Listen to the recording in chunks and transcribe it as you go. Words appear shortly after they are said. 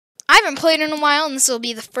I haven't played in a while, and this will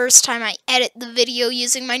be the first time I edit the video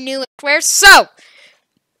using my new software. So,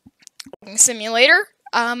 simulator.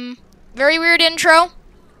 Very weird intro.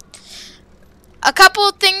 A couple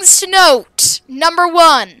of things to note. Number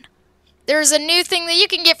one, there's a new thing that you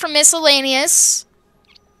can get from Miscellaneous,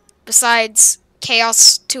 besides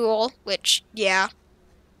Chaos Tool, which is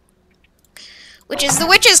the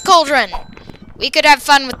Witch's Cauldron. We could have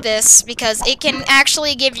fun with this, because it can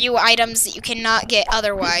actually give you items that you cannot get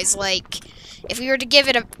otherwise. Like, if we were to give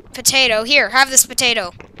it a potato. Here, have this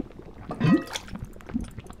potato.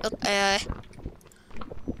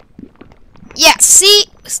 Yeah, see?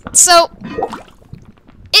 So,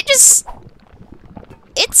 it's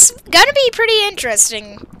gonna be pretty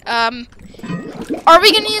interesting. Are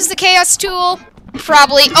we gonna use the Chaos Tool?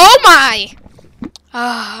 Probably. Oh my!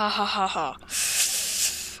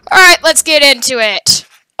 Alright, let's get into it.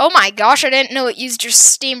 Oh my gosh, I didn't know it used your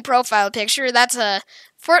Steam profile picture. That's a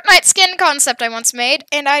Fortnite skin concept I once made,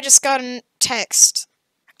 and I just got a text.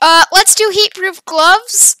 Let's do heat-proof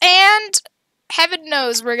gloves, and heaven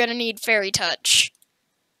knows we're gonna need fairy touch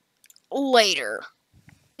later.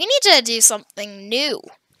 We need to do something new.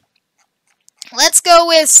 Let's go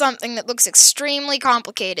with something that looks extremely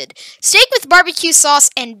complicated. Steak with barbecue sauce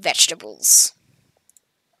and vegetables.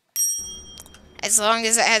 As long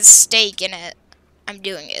as it has steak in it, I'm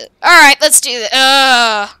doing it. Alright, let's do it.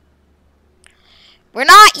 We're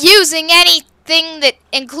not using anything that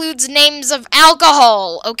includes names of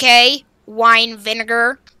alcohol, okay? Wine,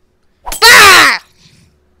 vinegar. Bah!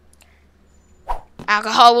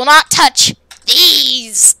 Alcohol will not touch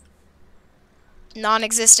these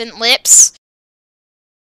non-existent lips.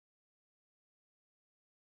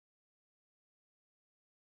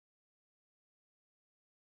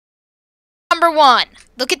 Number one,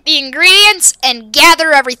 look at the ingredients and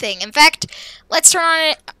gather everything. In fact, let's turn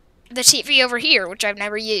on the TV over here, which I've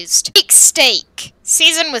never used. Steak,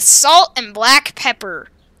 seasoned with salt and black pepper.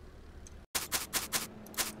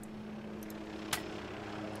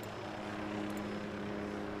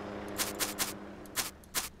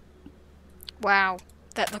 Wow,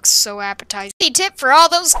 that looks so appetizing. Tip for all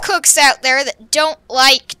those cooks out there that don't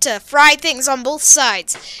like to fry things on both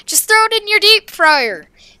sides. Just throw it in your deep fryer.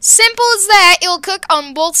 Simple as that, it'll cook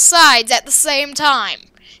on both sides at the same time.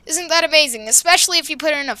 Isn't that amazing? Especially if you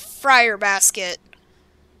put it in a fryer basket.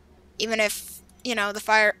 Even if, you know, the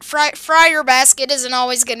fryer basket isn't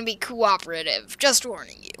always going to be cooperative. Just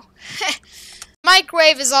warning you.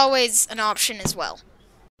 Microwave is always an option as well.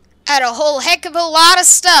 Add a whole heck of a lot of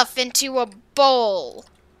stuff into a bowl.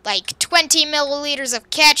 Like 20 milliliters of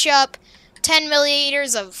ketchup, 10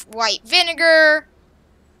 milliliters of white vinegar,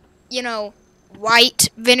 you know, white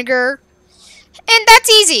vinegar. And that's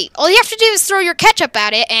easy. All you have to do is throw your ketchup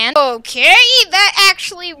at it and... Okay, that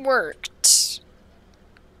actually worked.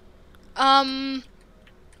 Don't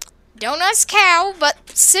ask how,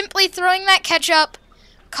 but simply throwing that ketchup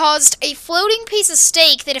caused a floating piece of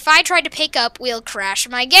steak that if I tried to pick up will crash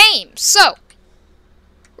my game. So,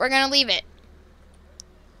 we're gonna leave it.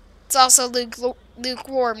 It's also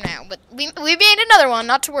lukewarm now, but we made another one,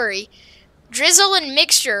 not to worry. Drizzle and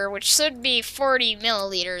mixture, which should be 40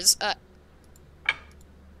 milliliters.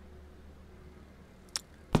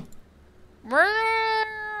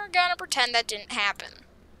 We're gonna pretend that didn't happen.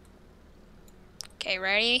 Okay,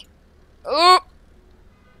 ready? Oh!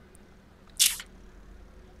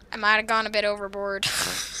 I might have gone a bit overboard.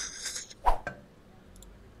 What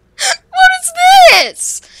is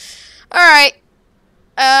this? Alright.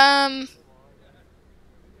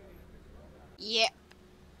 Yeah.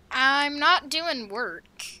 I'm not doing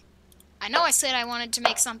work. I know I said I wanted to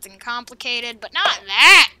make something complicated, but not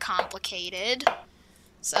that complicated.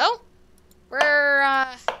 So,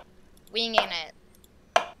 we're, winging it.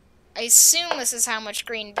 I assume this is how much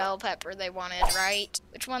green bell pepper they wanted, right?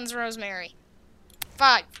 Which one's rosemary?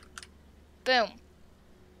 5. Boom.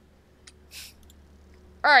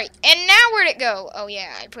 Alright, and now where'd it go? Oh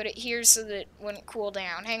yeah, I put it here so that it wouldn't cool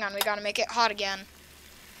down. Hang on, we gotta make it hot again.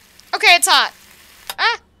 Okay, it's hot.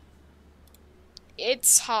 Ah!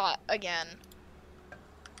 It's hot again.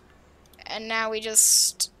 And now we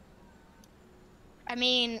just... I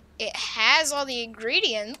mean, it has all the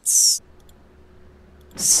ingredients.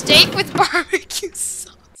 Steak with barbecue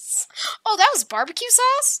sauce. Oh, that was barbecue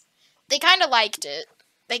sauce? They kinda liked it.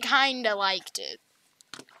 They kinda liked it.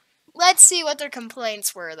 Let's see what their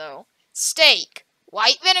complaints were, though. Steak.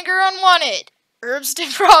 White vinegar unwanted. Herbs de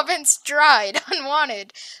Provence dried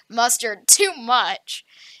unwanted. Mustard too much.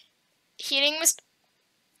 Heating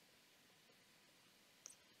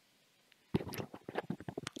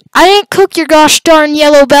I didn't cook your gosh darn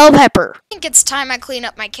yellow bell pepper. I think it's time I clean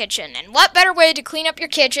up my kitchen. And what better way to clean up your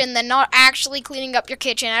kitchen than not actually cleaning up your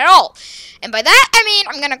kitchen at all? And by that, I mean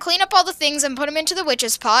I'm gonna clean up all the things and put them into the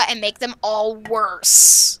witch's pot and make them all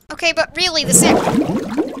worse. Okay, but really, the same.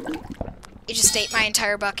 You just ate my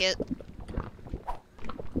entire bucket.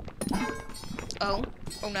 Oh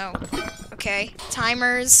no. Okay,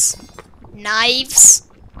 timers, knives.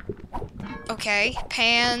 Okay,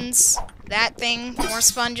 pans. That thing, more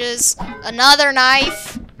sponges, another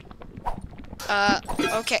knife.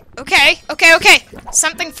 Okay.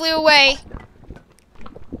 Something flew away.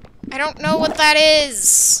 I don't know what that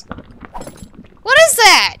is. What is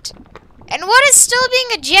that? And what is still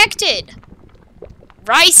being ejected?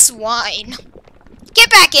 Rice wine. Get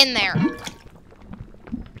back in there.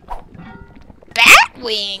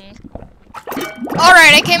 Batwing?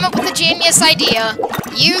 Alright, I came up with a genius idea.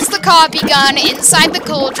 Use the coffee gun inside the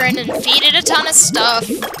cauldron and feed it a ton of stuff.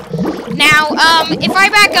 Now, if I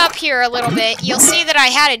back up here a little bit, you'll see that I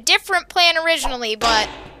had a different plan originally, but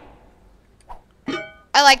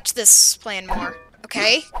I liked this plan more.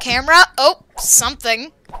 Okay, camera. Oh,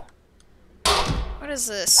 something. What is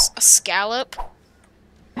this? A scallop?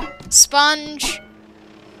 Sponge.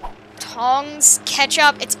 Tongs.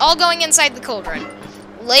 Ketchup. It's all going inside the cauldron.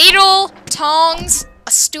 Ladle. Tongs.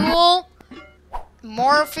 A stool.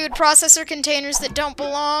 More food processor containers that don't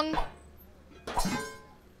belong.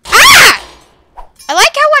 Ah! I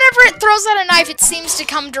like how whenever it throws out a knife, it seems to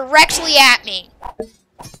come directly at me.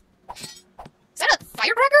 Is that a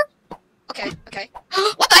firecracker? Okay.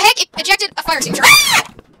 What the heck? It ejected a fire extinguisher. Ah!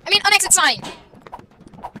 I mean, an exit sign.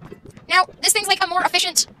 Now, this thing's like a more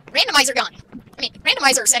efficient randomizer gun. I mean,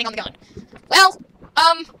 randomizer setting on the gun. Well,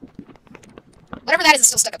 whatever that is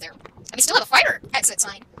still stuck up there. And we still have a fire exit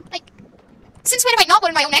sign. Like, since when have I not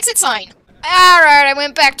put my own exit sign? Alright, I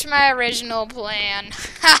went back to my original plan.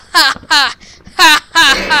 Ha ha ha! Ha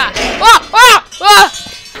ha ha!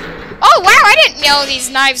 Oh wow, I didn't know these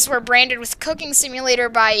knives were branded with Cooking Simulator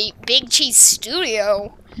by Big Cheese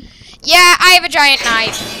Studio. Yeah, I have a giant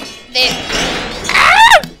knife.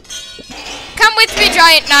 Ah! Come with me,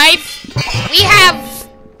 giant knife. We have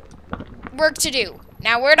work to do.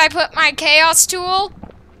 Now, where'd I put my chaos tool?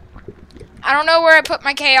 I don't know where I put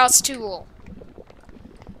my chaos tool.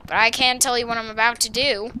 But I can tell you what I'm about to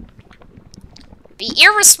do. Be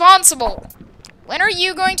irresponsible. When are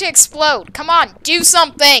you going to explode? Come on, do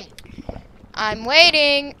something. I'm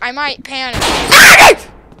waiting. I might panic.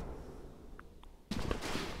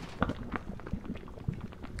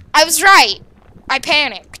 I was right. I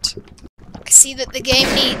panicked. I see that the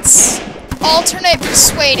game needs alternate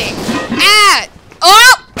persuading. Ah!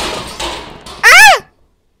 Oh! Ah!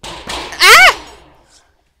 Ah!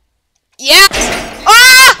 Yeah.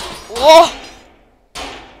 Ah! Whoa.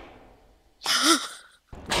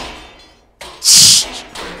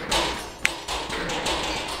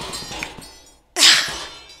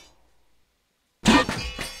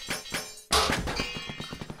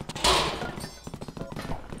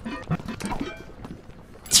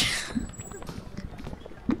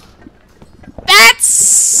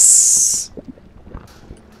 That's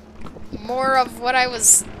more of what I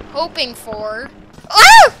was hoping for.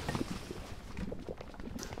 Ah!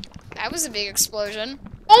 That was a big explosion.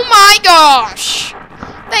 Oh my gosh!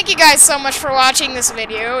 Thank you guys so much for watching this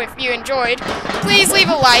video. If you enjoyed, please leave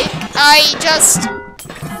a like.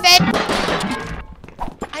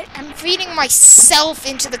 I'm feeding myself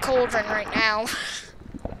into the cauldron right now.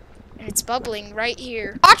 And it's bubbling right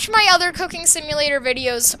here. Watch my other Cooking Simulator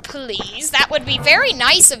videos, please. That would be very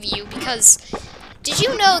nice of you, because did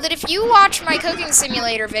you know that if you watch my Cooking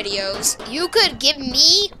Simulator videos, you could give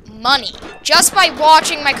me money just by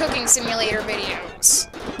watching my Cooking Simulator videos?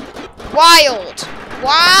 Wild.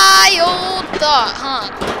 Wild thought, huh?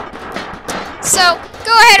 So,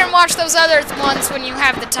 go ahead and watch those other ones when you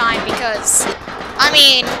have the time, because, I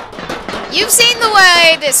mean, you've seen the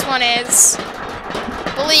way this one is.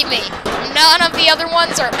 Believe me, none of the other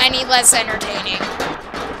ones are any less entertaining.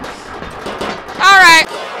 Alright.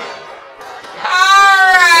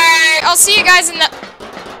 Alright. I'll see you guys in the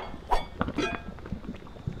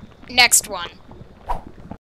next one.